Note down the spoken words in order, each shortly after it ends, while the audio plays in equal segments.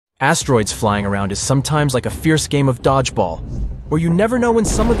Asteroids flying around is sometimes like a fierce game of dodgeball, where you never know when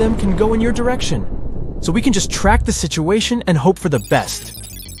some of them can go in your direction. So we can just track the situation and hope for the best.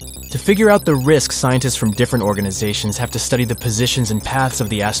 To figure out the risk, scientists from different organizations have to study the positions and paths of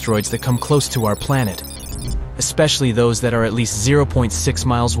the asteroids that come close to our planet, especially those that are at least 0.6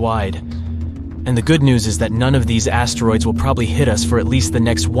 miles wide. And the good news is that none of these asteroids will probably hit us for at least the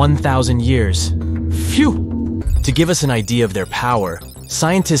next 1,000 years. Phew! To give us an idea of their power,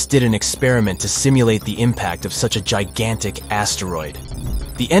 scientists did an experiment to simulate the impact of such a gigantic asteroid.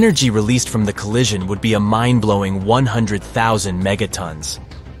 The energy released from the collision would be a mind-blowing 100,000 megatons.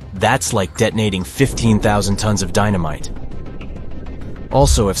 That's like detonating 15,000 tons of dynamite.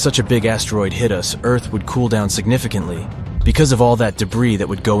 Also, if such a big asteroid hit us, Earth would cool down significantly because of all that debris that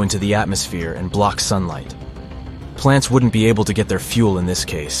would go into the atmosphere and block sunlight. Plants wouldn't be able to get their fuel in this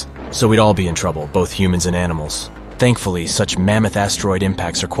case, so we'd all be in trouble, both humans and animals. Thankfully, such mammoth asteroid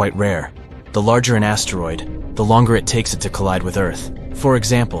impacts are quite rare. The larger an asteroid, the longer it takes it to collide with Earth. For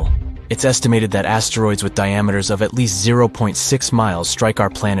example, it's estimated that asteroids with diameters of at least 0.6 miles strike our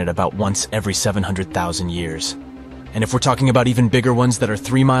planet about once every 700,000 years. And if we're talking about even bigger ones that are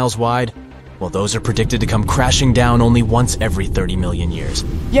 3 miles wide, well, those are predicted to come crashing down only once every 30 million years.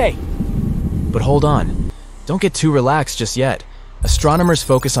 Yay! But hold on. Don't get too relaxed just yet. Astronomers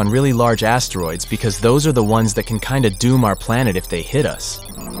focus on really large asteroids because those are the ones that can kinda doom our planet if they hit us.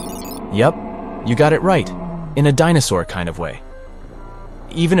 Yep, you got it right. In a dinosaur kind of way.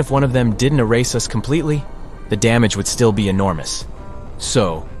 Even if one of them didn't erase us completely, the damage would still be enormous.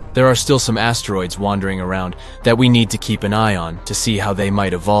 So, there are still some asteroids wandering around that we need to keep an eye on to see how they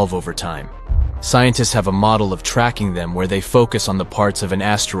might evolve over time. Scientists have a model of tracking them where they focus on the parts of an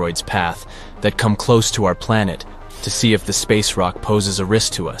asteroid's path that come close to our planet to see if the space rock poses a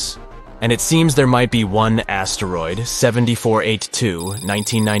risk to us. And it seems there might be one asteroid, 7482,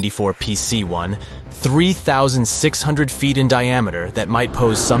 1994 PC1, 3,600 feet in diameter that might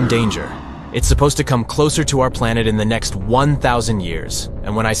pose some danger. It's supposed to come closer to our planet in the next 1,000 years.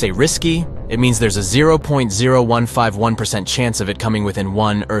 And when I say risky, it means there's a 0.0151% chance of it coming within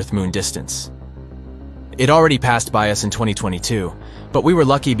one Earth-Moon distance. It already passed by us in 2022, but we were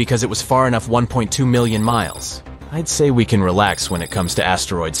lucky because it was far enough 1.2 million miles. I'd say we can relax when it comes to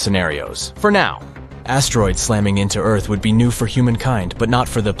asteroid scenarios. For now. Asteroids slamming into Earth would be new for humankind, but not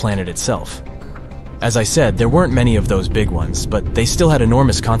for the planet itself. As I said, there weren't many of those big ones, but they still had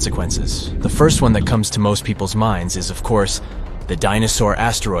enormous consequences. The first one that comes to most people's minds is, of course, the dinosaur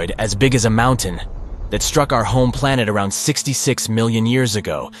asteroid as big as a mountain that struck our home planet around 66 million years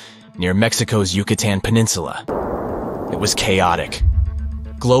ago, near Mexico's Yucatan Peninsula. It was chaotic.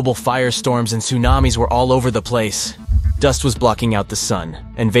 Global firestorms and tsunamis were all over the place. Dust was blocking out the sun,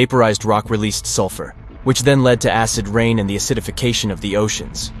 and vaporized rock released sulfur, which then led to acid rain and the acidification of the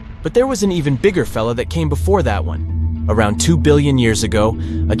oceans. But there was an even bigger fella that came before that one. Around 2 billion years ago,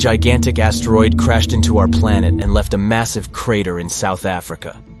 a gigantic asteroid crashed into our planet and left a massive crater in South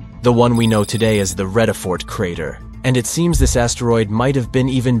Africa. The one we know today as the Retafort crater. And it seems this asteroid might have been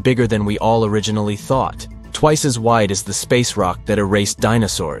even bigger than we all originally thought. Twice as wide as the space rock that erased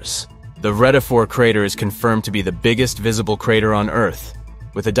dinosaurs. The Retafort crater is confirmed to be the biggest visible crater on Earth,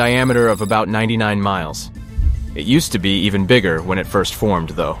 with a diameter of about 99 miles. It used to be even bigger when it first formed,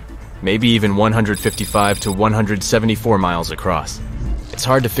 though. Maybe even 155 to 174 miles across. It's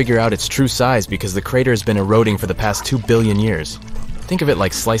hard to figure out its true size because the crater has been eroding for the past 2 billion years. Think of it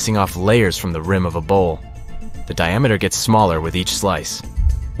like slicing off layers from the rim of a bowl. The diameter gets smaller with each slice.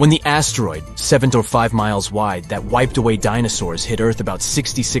 When the asteroid, 7 or 5 miles wide, that wiped away dinosaurs hit Earth about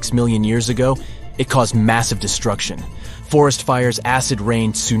 66 million years ago, it caused massive destruction. Forest fires, acid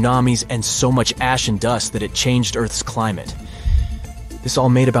rain, tsunamis, and so much ash and dust that it changed Earth's climate. This all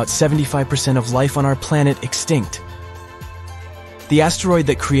made about 75% of life on our planet extinct. The asteroid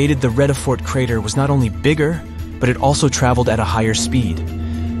that created the Retafort crater was not only bigger, but it also traveled at a higher speed,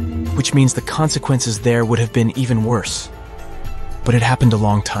 which means the consequences there would have been even worse. But it happened a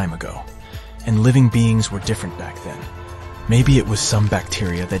long time ago, and living beings were different back then. Maybe it was some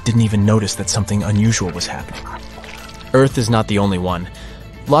bacteria that didn't even notice that something unusual was happening. Earth is not the only one.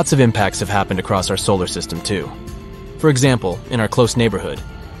 Lots of impacts have happened across our solar system too. For example, in our close neighborhood.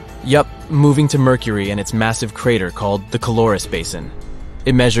 Yup, moving to Mercury and its massive crater called the Caloris Basin.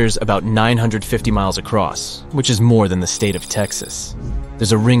 It measures about 950 miles across, which is more than the state of Texas.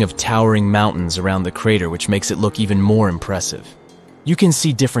 There's a ring of towering mountains around the crater which makes it look even more impressive. You can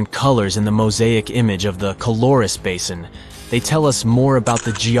see different colors in the mosaic image of the Caloris Basin. They tell us more about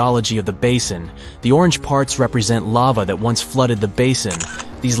the geology of the basin. The orange parts represent lava that once flooded the basin.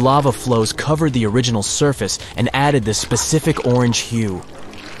 These lava flows covered the original surface and added this specific orange hue.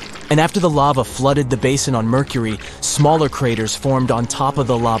 And after the lava flooded the basin on Mercury, smaller craters formed on top of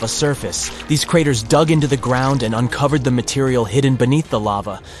the lava surface. These craters dug into the ground and uncovered the material hidden beneath the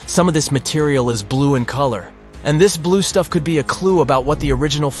lava. Some of this material is blue in color. And this blue stuff could be a clue about what the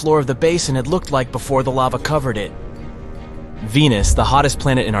original floor of the basin had looked like before the lava covered it. Venus, the hottest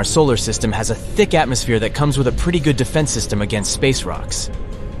planet in our solar system, has a thick atmosphere that comes with a pretty good defense system against space rocks.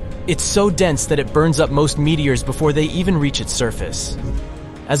 It's so dense that it burns up most meteors before they even reach its surface.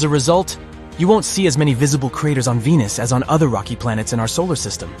 As a result, you won't see as many visible craters on Venus as on other rocky planets in our solar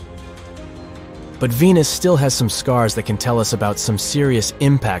system. But Venus still has some scars that can tell us about some serious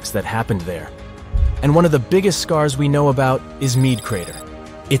impacts that happened there. And one of the biggest scars we know about is Meade Crater.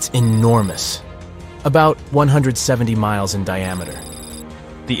 It's enormous, about 170 miles in diameter.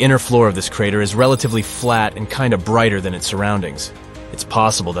 The inner floor of this crater is relatively flat and kind of brighter than its surroundings. It's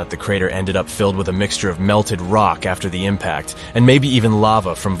possible that the crater ended up filled with a mixture of melted rock after the impact, and maybe even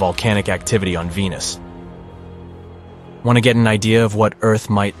lava from volcanic activity on Venus. Want to get an idea of what Earth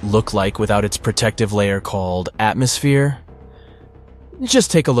might look like without its protective layer called atmosphere? Just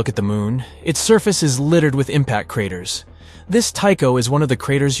take a look at the Moon. Its surface is littered with impact craters. This Tycho is one of the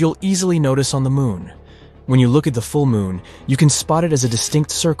craters you'll easily notice on the Moon. When you look at the full moon, you can spot it as a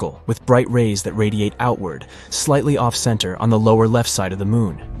distinct circle with bright rays that radiate outward, slightly off-center on the lower left side of the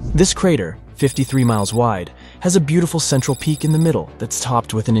moon. This crater, 53 miles wide, has a beautiful central peak in the middle that's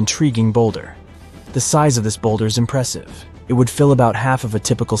topped with an intriguing boulder. The size of this boulder is impressive. It would fill about half of a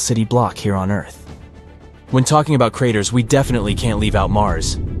typical city block here on Earth. When talking about craters, we definitely can't leave out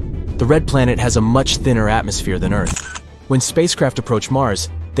Mars. The red planet has a much thinner atmosphere than Earth. When spacecraft approach Mars,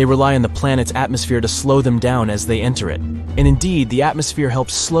 they rely on the planet's atmosphere to slow them down as they enter it. And indeed, the atmosphere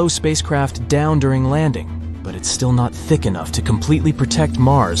helps slow spacecraft down during landing, but it's still not thick enough to completely protect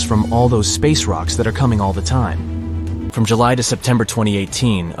Mars from all those space rocks that are coming all the time. From July to September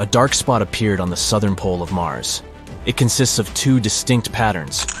 2018, a dark spot appeared on the southern pole of Mars. It consists of two distinct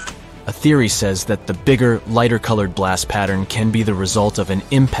patterns. A theory says that the bigger, lighter-colored blast pattern can be the result of an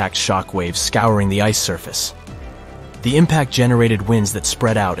impact shockwave scouring the ice surface. The impact generated winds that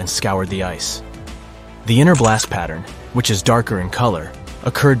spread out and scoured the ice. The inner blast pattern, which is darker in color,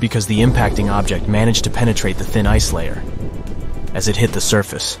 occurred because the impacting object managed to penetrate the thin ice layer. As it hit the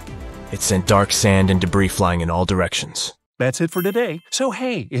surface, it sent dark sand and debris flying in all directions. That's it for today. So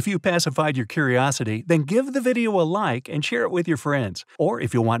hey, if you pacified your curiosity, then give the video a like and share it with your friends. Or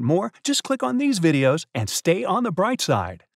if you want more, just click on these videos and stay on the bright side.